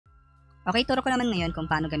Okay, turo ko naman ngayon kung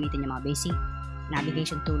paano gamitin yung mga basic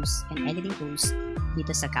navigation tools and editing tools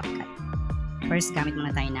dito sa Capcut. First, gamit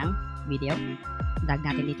muna tayo ng video. Drag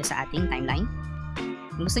natin dito sa ating timeline.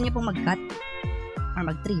 Kung gusto niyo pong mag-cut or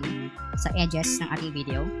mag-trim sa edges ng ating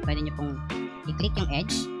video, pwede niyo pong i-click yung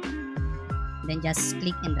edge, then just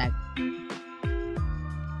click and drag.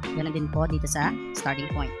 Ganun din po dito sa starting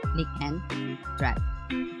point. Click and drag.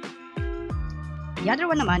 The other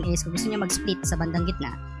one naman is kung gusto niyo mag-split sa bandang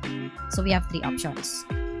gitna, so we have three options.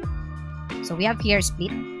 So we have here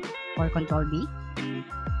split or Control B.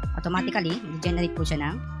 Automatically, mag-generate po siya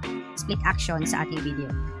ng split action sa ating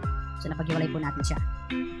video. So napag-iwalay po natin siya.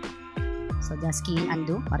 So just key in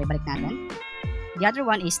undo para ibalik natin. The other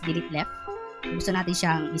one is delete left. Gusto natin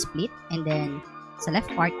siyang i-split and then sa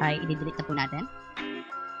left part ay i-delete na po natin.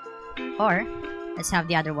 Or let's have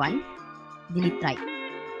the other one, delete right.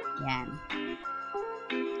 Yan.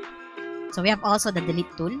 So we have also the delete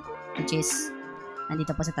tool, which is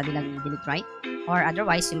nandito po sa tabi lang yung delete right. Or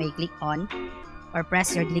otherwise, you may click on or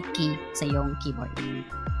press your delete key sa iyong keyboard.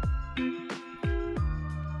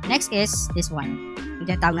 Next is this one. Yung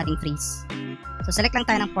tinatawag nating freeze. So select lang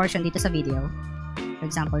tayo ng portion dito sa video. For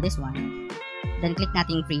example, this one. Then click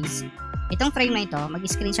natin freeze. Itong frame na ito,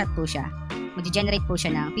 mag-screenshot po siya. Mag-generate po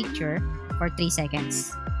siya ng picture for 3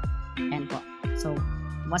 seconds. Ayan po. So,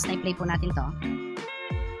 once na-play po natin to,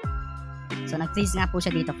 so nag-freeze nga po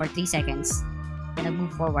siya dito for 3 seconds. Then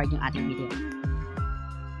nag-move forward yung ating video.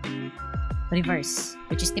 Reverse,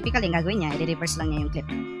 which is typically ang gagawin niya, i-reverse lang niya yung clip.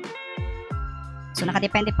 So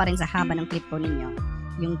nakadepende pa rin sa haba ng clip po ninyo,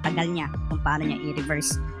 yung tagal niya kung paano niya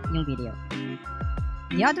i-reverse yung video.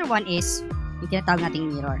 The other one is yung tinatawag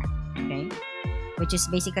nating mirror. Okay? Which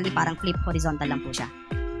is basically parang flip horizontal lang po siya.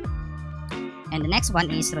 And the next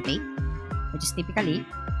one is rotate, which is typically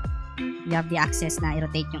you have the access na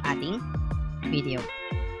i-rotate yung ating video.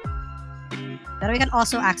 Pero we can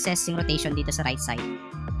also access yung rotation dito sa right side.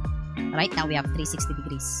 Right now we have 360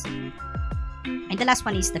 degrees. And the last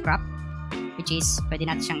one is the crop, which is pwede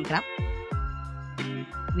natin siyang crop.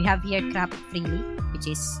 We have here crop freely, which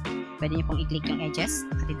is pwede nyo pong i-click yung edges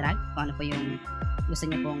at i-drag kung ano po yung gusto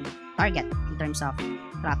nyo pong target in terms of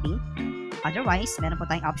cropping. Otherwise, meron po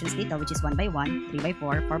tayong options dito, which is 1x1,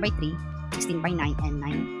 3x4, 4x3, 16x9, and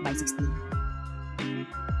 9x16.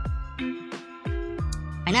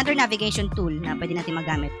 Another navigation tool na pwede natin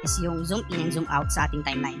magamit is yung zoom in and zoom out sa ating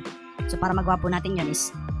timeline. So para magawa po natin yun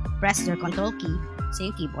is press your control key sa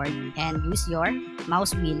yung keyboard and use your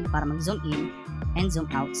mouse wheel para mag-zoom in and zoom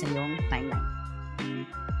out sa yung timeline.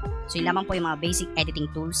 So yun lamang po yung mga basic editing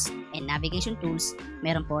tools and navigation tools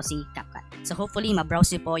meron po si Capcut. So hopefully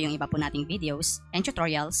ma-browse nyo po yung iba po nating videos and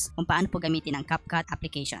tutorials kung paano po gamitin ang Capcut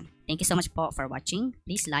application. Thank you so much po for watching.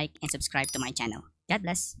 Please like and subscribe to my channel. God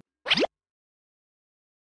bless!